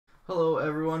Hello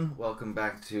everyone, welcome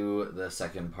back to the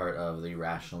second part of the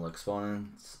rational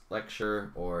exponents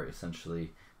lecture, or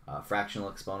essentially fractional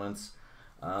exponents.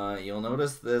 You'll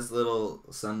notice this little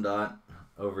sun dot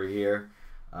over here.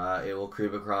 It will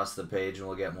creep across the page and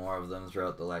we'll get more of them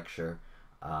throughout the lecture.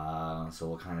 So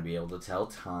we'll kind of be able to tell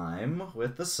time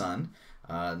with the sun.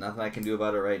 Nothing I can do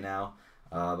about it right now,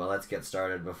 but let's get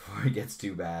started before it gets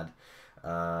too bad,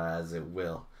 as it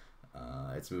will.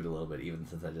 It's moved a little bit even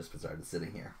since I just started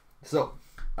sitting here. So,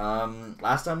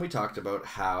 last time we talked about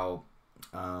how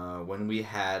when we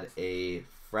had a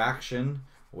fraction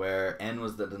where n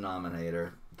was the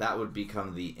denominator, that would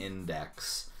become the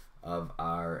index of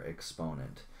our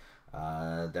exponent.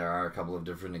 There are a couple of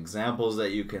different examples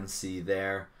that you can see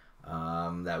there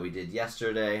that we did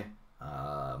yesterday.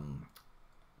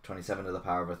 27 to the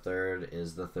power of a third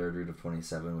is the third root of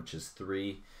 27, which is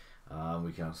 3.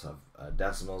 We can also have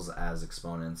decimals as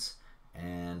exponents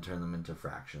and turn them into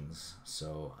fractions.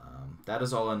 So that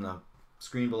is all on the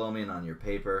screen below me and on your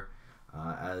paper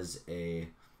as a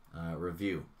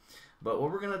review. But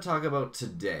what we're going to talk about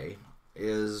today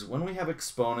is when we have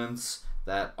exponents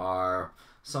that are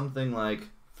something like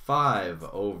 5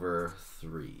 over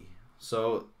 3.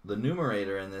 So the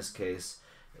numerator in this case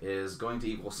is going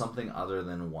to equal something other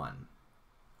than 1.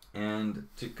 And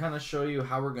to kind of show you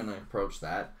how we're going to approach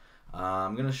that,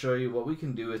 I'm going to show you what we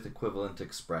can do with equivalent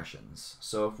expressions.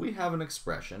 So if we have an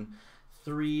expression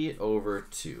 3 over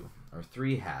 2, or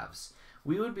 3 halves,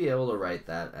 we would be able to write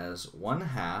that as 1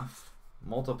 half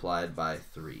multiplied by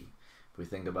 3. If we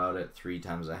think about it, 3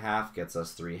 times a half gets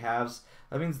us 3 halves.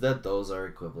 That means that those are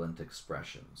equivalent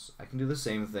expressions. I can do the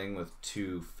same thing with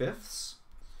 2 fifths.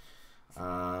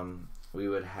 We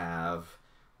would have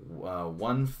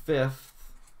 1 fifth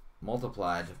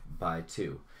multiplied by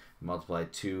 2. Multiply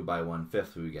 2 by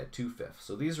 1/5, we would get 2 fifths.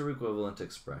 So these are equivalent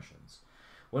expressions.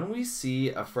 When we see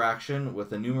a fraction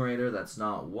with a numerator that's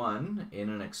not 1 in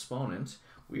an exponent,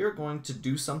 we are going to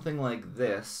do something like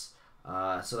this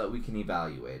so that we can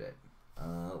evaluate it.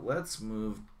 Let's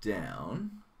move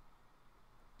down.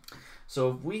 So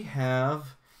if we have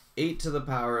 8 to the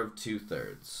power of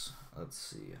 2/3, let's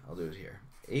see, I'll do it here.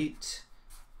 8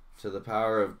 to the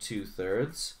power of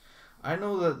 2/3. I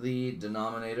know that the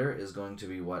denominator is going to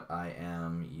be what I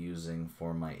am using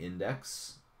for my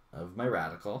index of my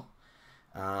radical.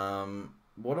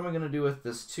 What am I going to do with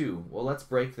this 2? Well, let's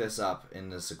break this up in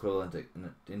this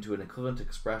into an equivalent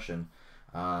expression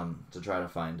to try to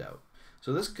find out.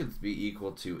 So this could be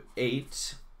equal to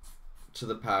 8 to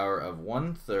the power of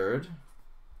 1/3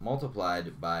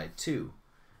 multiplied by 2.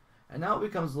 And now it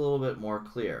becomes a little bit more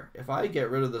clear. If I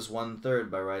get rid of this 1/3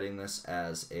 by writing this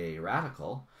as a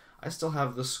radical, I still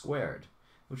have the squared,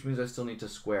 which means I still need to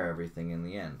square everything in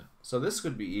the end. So this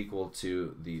would be equal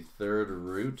to the third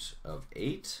root of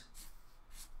 8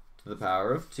 to the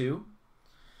power of 2,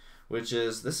 which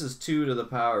is, this is 2 to the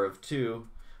power of 2.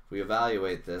 If we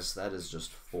evaluate this, that is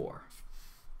just 4.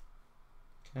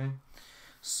 Okay,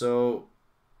 so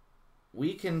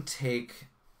we can take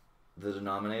the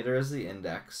denominator as the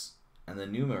index, and the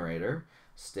numerator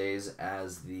stays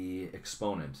as the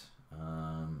exponent.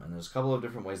 And there's a couple of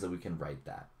different ways that we can write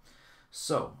that.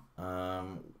 So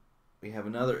we have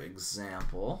another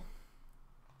example.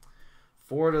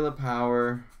 4 to the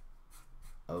power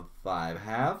of 5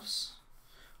 halves.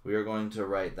 We are going to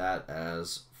write that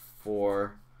as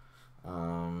 4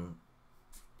 to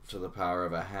the power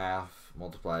of a half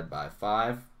multiplied by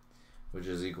 5, which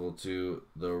is equal to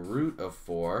the root of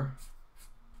 4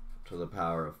 to the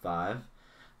power of 5.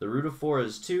 The root of 4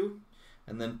 is 2.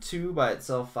 And then 2 by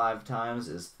itself 5 times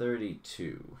is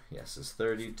 32. Yes, it's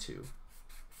 32.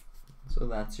 So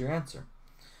that's your answer,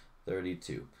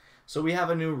 32. So we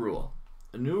have a new rule.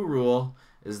 A new rule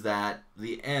is that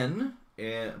the n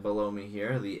below me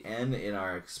here, the n in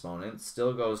our exponent,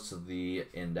 still goes to the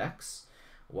index,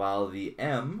 while the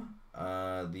m,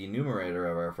 the numerator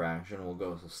of our fraction,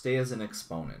 will stay as an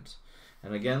exponent.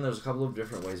 And again, there's a couple of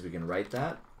different ways we can write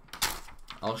that.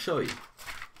 I'll show you.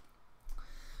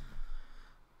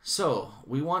 So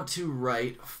we want to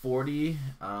write 40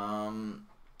 to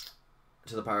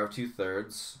the power of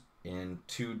 2/3 in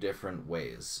 2 different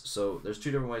ways. So there's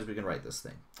 2 different ways we can write this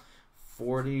thing.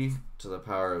 40 to the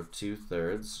power of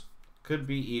 2/3 could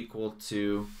be equal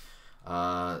to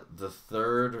the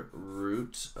third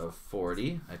root of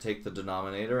 40. I take the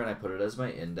denominator and I put it as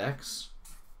my index,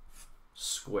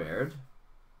 squared.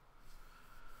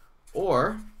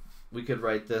 Or we could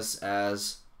write this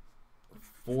as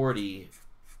 40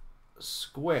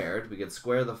 squared. We could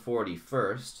square the 40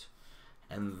 first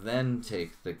and then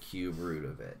take the cube root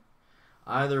of it.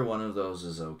 Either one of those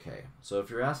is okay. So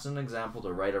if you're asked an example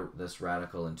to write this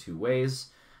radical in 2 ways,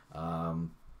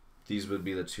 These would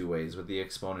be the two ways, with the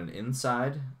exponent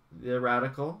inside the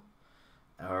radical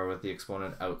or with the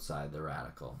exponent outside the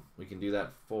radical. We can do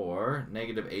that for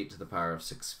negative 8 to the power of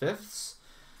 6/5.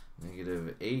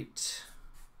 Negative 8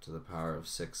 to the power of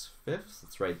 6/5.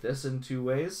 Let's write this in two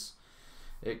ways.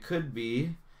 It could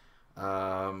be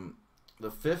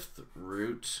the fifth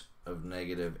root of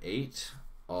negative 8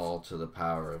 all to the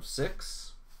power of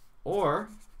 6, or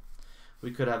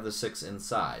we could have the 6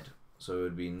 inside. So it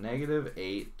would be negative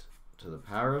 8 to the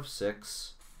power of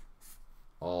 6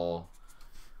 all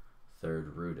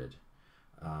third rooted.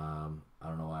 I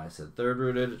don't know why I said third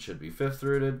rooted. It should be fifth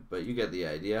rooted, but you get the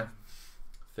idea.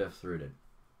 Fifth rooted.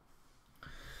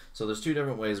 So there's two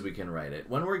different ways we can write it.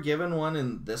 When we're given one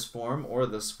in this form or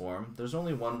this form, there's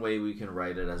only one way we can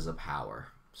write it as a power.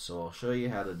 So I'll show you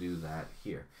how to do that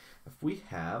here. If we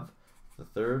have the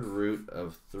third root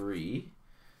of 3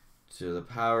 to the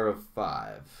power of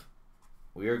 5,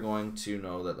 we are going to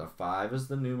know that the 5 is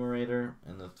the numerator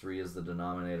and the 3 is the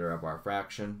denominator of our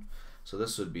fraction. So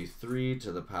this would be 3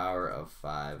 to the power of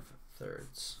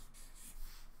 5/3.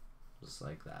 Just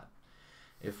like that.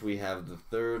 If we have the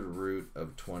third root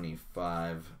of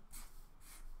 25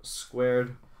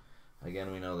 squared,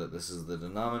 again we know that this is the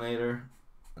denominator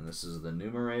and this is the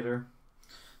numerator.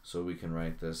 So we can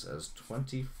write this as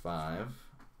 25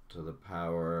 to the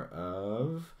power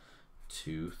of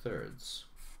 2/3.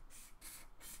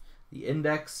 The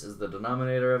index is the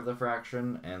denominator of the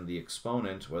fraction, and the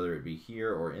exponent, whether it be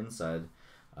here or inside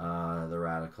the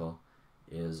radical,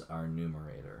 is our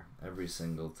numerator every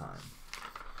single time.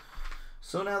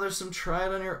 So now there's some try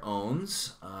it on your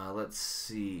owns. Let's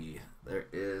see. There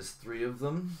is 3 of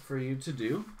them for you to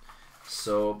do.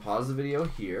 So pause the video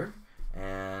here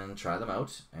and try them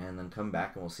out, and then come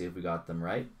back and we'll see if we got them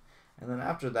right. And then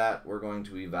after that, we're going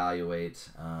to evaluate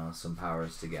some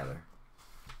powers together.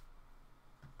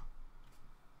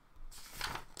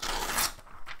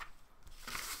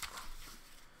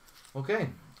 Okay,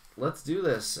 let's do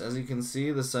this. As you can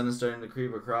see, the sun is starting to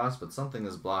creep across, but something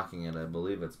is blocking it. I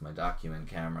believe it's my document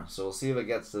camera. So we'll see if it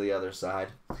gets to the other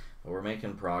side. But we're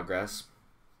making progress.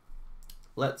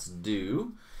 Let's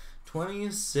do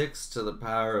 26 to the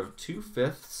power of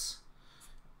 2/5.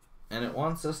 And it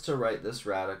wants us to write this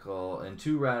radical in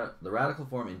the radical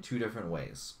form in two different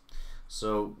ways.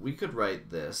 So we could write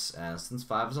this as, since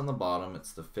 5 is on the bottom,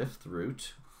 it's the 5th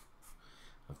root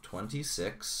of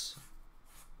 26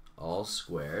 all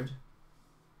squared.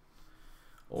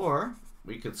 Or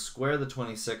we could square the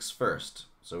 26 first.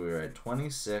 So we write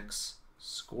 26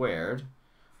 squared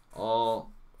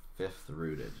all 5th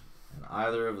rooted. And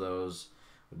either of those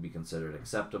would be considered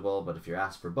acceptable, but if you're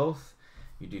asked for both,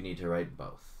 you do need to write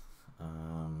both.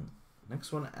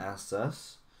 Next one asks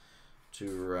us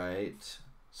to write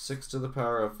 6 to the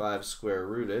power of 5 square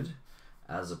rooted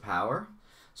as a power.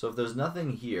 So if there's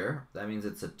nothing here, that means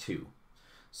it's a 2.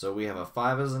 So we have a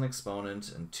 5 as an exponent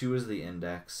and 2 as the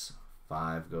index.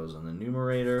 5 goes on the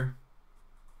numerator,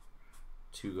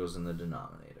 2 goes in the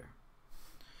denominator.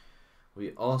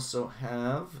 We also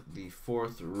have the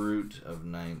 4th root of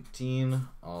 19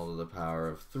 all to the power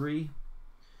of 3.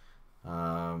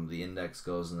 The index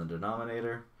goes in the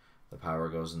denominator, the power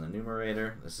goes in the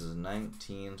numerator. This is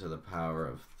 19 to the power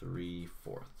of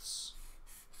 3/4.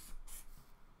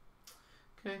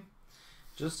 Okay,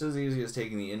 just as easy as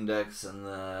taking the index and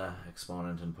the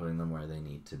exponent and putting them where they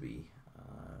need to be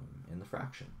in the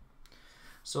fraction.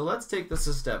 So let's take this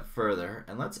a step further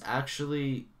and let's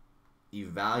actually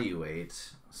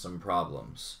evaluate some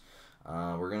problems.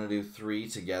 We're going to do 3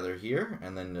 together here,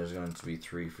 and then there's going to be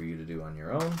 3 for you to do on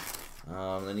your own.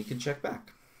 Then you can check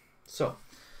back. So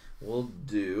we'll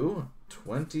do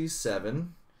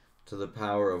 27 to the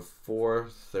power of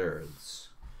 4/3.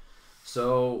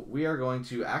 So we are going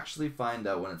to actually find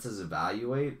out, when it says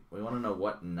evaluate, we want to know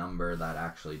what number that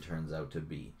actually turns out to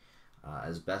be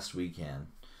as best we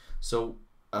can. So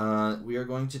we are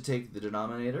going to take the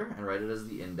denominator and write it as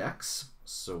the index.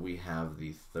 So we have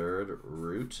the 3rd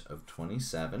root of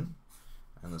 27,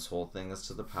 and this whole thing is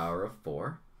to the power of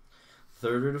 4.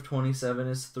 3rd root of 27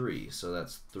 is 3, so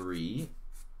that's 3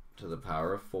 to the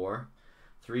power of 4.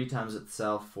 3 times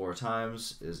itself 4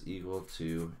 times is equal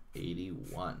to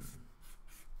 81.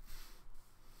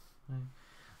 Okay.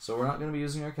 So we're not going to be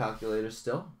using our calculator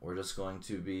still. We're just going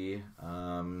to be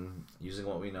using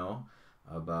what we know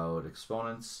about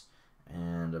exponents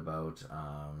and about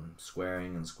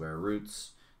squaring and square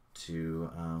roots to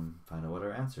find out what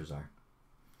our answers are.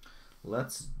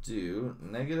 Let's do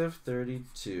negative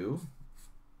 32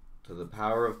 to the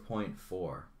power of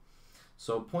 0.4.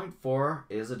 So 0.4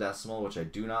 is a decimal, which I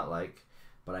do not like,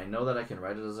 but I know that I can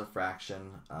write it as a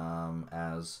fraction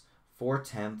as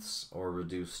 4/10 or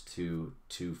reduced to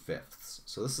 2/5.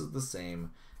 So this is the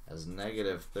same as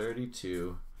negative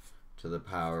 32 to the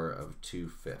power of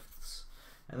 2/5.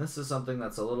 And this is something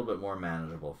that's a little bit more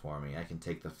manageable for me. I can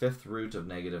take the 5th root of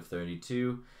negative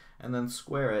 32 and then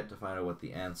square it to find out what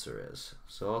the answer is.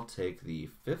 So I'll take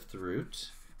the 5th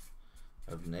root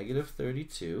of negative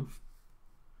 32,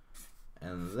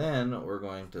 and then we're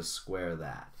going to square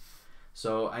that.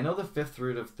 So I know the 5th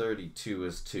root of 32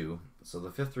 is 2, so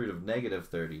the 5th root of negative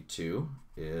 32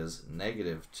 is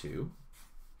negative 2,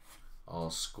 all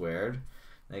squared.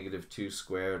 Negative 2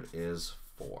 squared is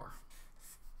 4.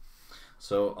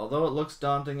 So although it looks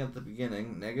daunting at the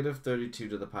beginning, negative 32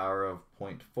 to the power of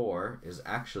 0.4 is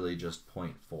actually just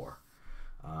 0.4.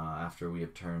 After we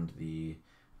have turned the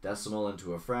decimal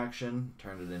into a fraction,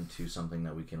 turned it into something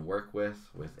that we can work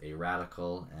with a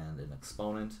radical and an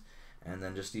exponent, and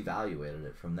then just evaluated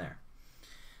it from there.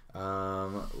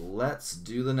 Let's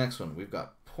do the next one. We've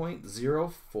got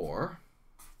 0.04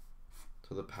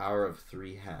 to the power of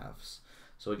 3/2.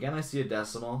 So again, I see a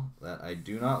decimal that I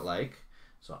do not like,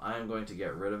 so I am going to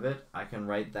get rid of it. I can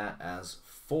write that as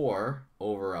 4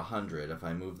 over 100 if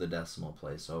I move the decimal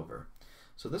place over.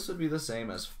 So this would be the same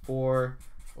as 4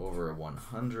 over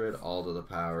 100 all to the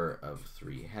power of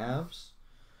 3/2.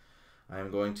 I'm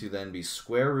going to then be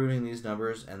square rooting these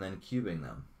numbers and then cubing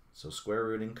them. So square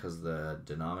rooting because the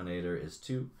denominator is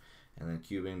 2, and then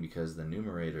cubing because the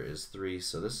numerator is 3.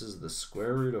 So this is the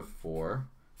square root of 4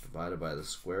 divided by the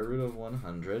square root of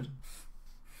 100,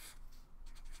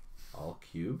 all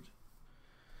cubed.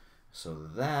 So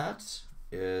that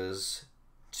is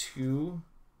 2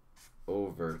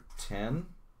 over 10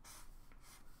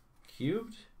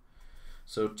 cubed.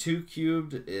 So 2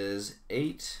 cubed is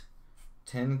 8.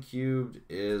 10 cubed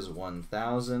is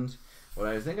 1,000. What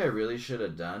I think I really should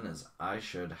have done is I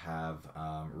should have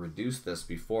reduced this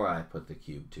before I put the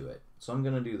cube to it. So I'm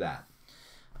going to do that.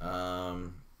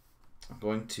 I'm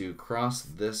going to cross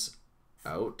this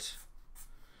out,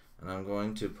 and I'm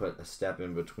going to put a step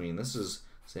in between. This is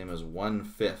same as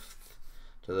 1/5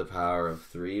 to the power of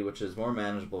 3, which is more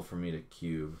manageable for me to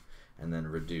cube and then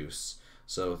reduce.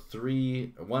 So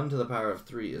 1 to the power of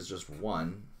 3 is just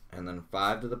 1. And then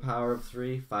 5 to the power of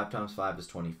 3, 5 times 5 is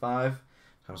 25,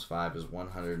 times 5 is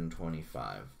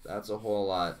 125. That's a whole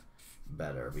lot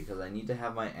better because I need to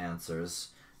have my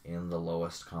answers in the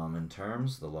lowest common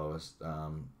terms, the lowest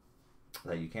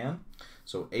that you can.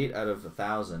 So 8 out of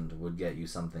 1,000 would get you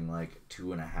something like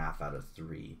 2.5 out of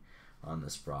 3 on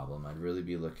this problem. I'd really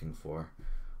be looking for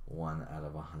 1 out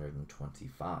of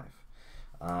 125.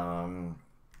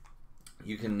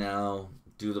 You can now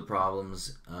do the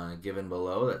problems given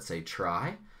below that say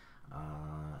try.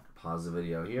 Pause the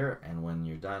video here, and when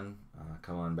you're done,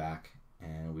 come on back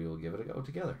and we will give it a go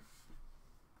together.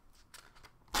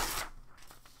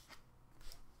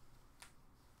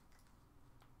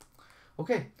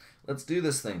 Okay, let's do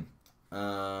this thing.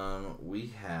 We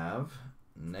have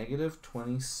negative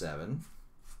 27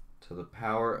 to the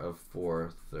power of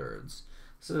 4/3.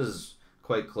 This is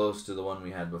quite close to the one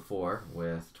we had before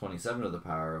with 27 to the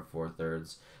power of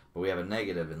 4/3, but we have a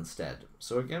negative instead.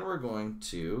 So again, we're going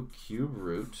to cube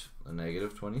root the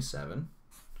negative 27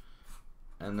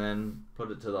 and then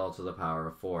put it to all to the power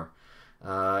of 4.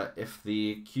 If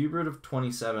the cube root of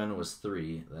 27 was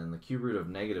 3, then the cube root of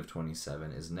negative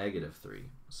 27 is negative 3.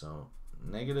 So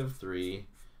negative 3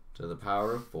 to the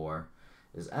power of 4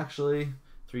 is actually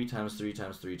 3 times 3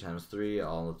 times 3 times 3,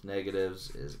 all with negatives,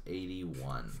 is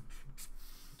 81.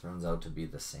 Turns out to be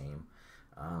the same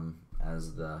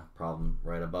as the problem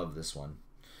right above this one.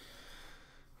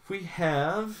 If we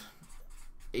have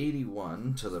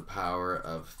 81 to the power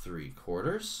of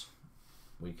 3/4,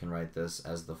 we can write this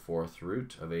as the 4th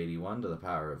root of 81 to the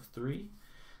power of 3.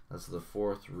 That's the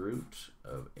 4th root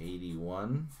of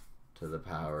 81 to the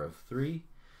power of 3.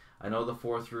 I know the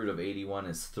 4th root of 81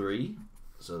 is 3,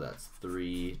 so that's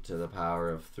 3 to the power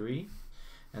of 3.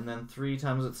 And then 3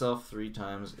 times itself 3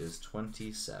 times is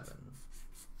 27.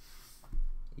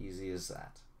 Easy as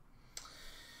that.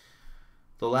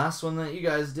 The last one that you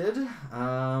guys did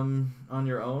on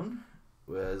your own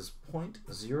was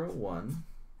 0.01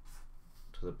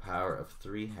 to the power of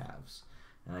 3/2.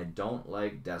 And I don't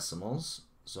like decimals,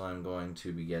 so I'm going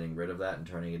to be getting rid of that and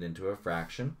turning it into a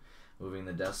fraction. Moving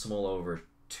the decimal over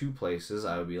 2 places,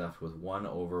 I would be left with 1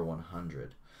 over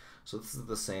 100. So this is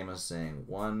the same as saying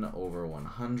 1 over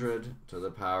 100 to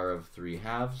the power of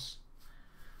 3/2.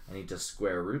 I need to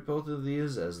square root both of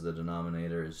these as the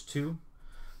denominator is 2.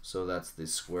 So that's the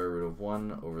square root of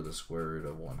 1 over the square root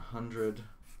of 100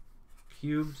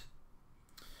 cubed.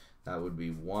 That would be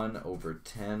 1 over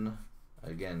 10,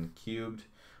 again cubed.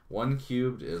 1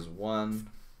 cubed is 1.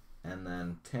 and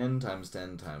then 10 times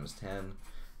 10 times 10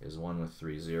 is 1 with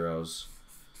 3 zeros,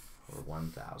 or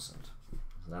 1,000. So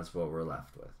that's what we're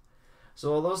left with.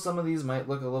 So although some of these might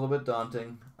look a little bit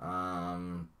daunting,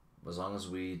 as long as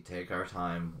we take our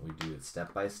time, we do it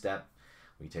step by step.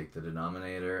 We take the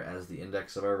denominator as the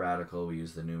index of our radical, we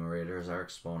use the numerator as our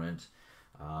exponent,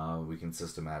 we can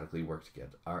systematically work to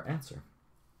get our answer.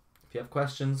 If you have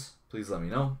questions, please let me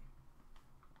know.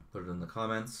 Put it in the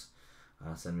comments,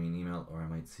 send me an email, or I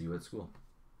might see you at school.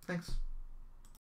 Thanks.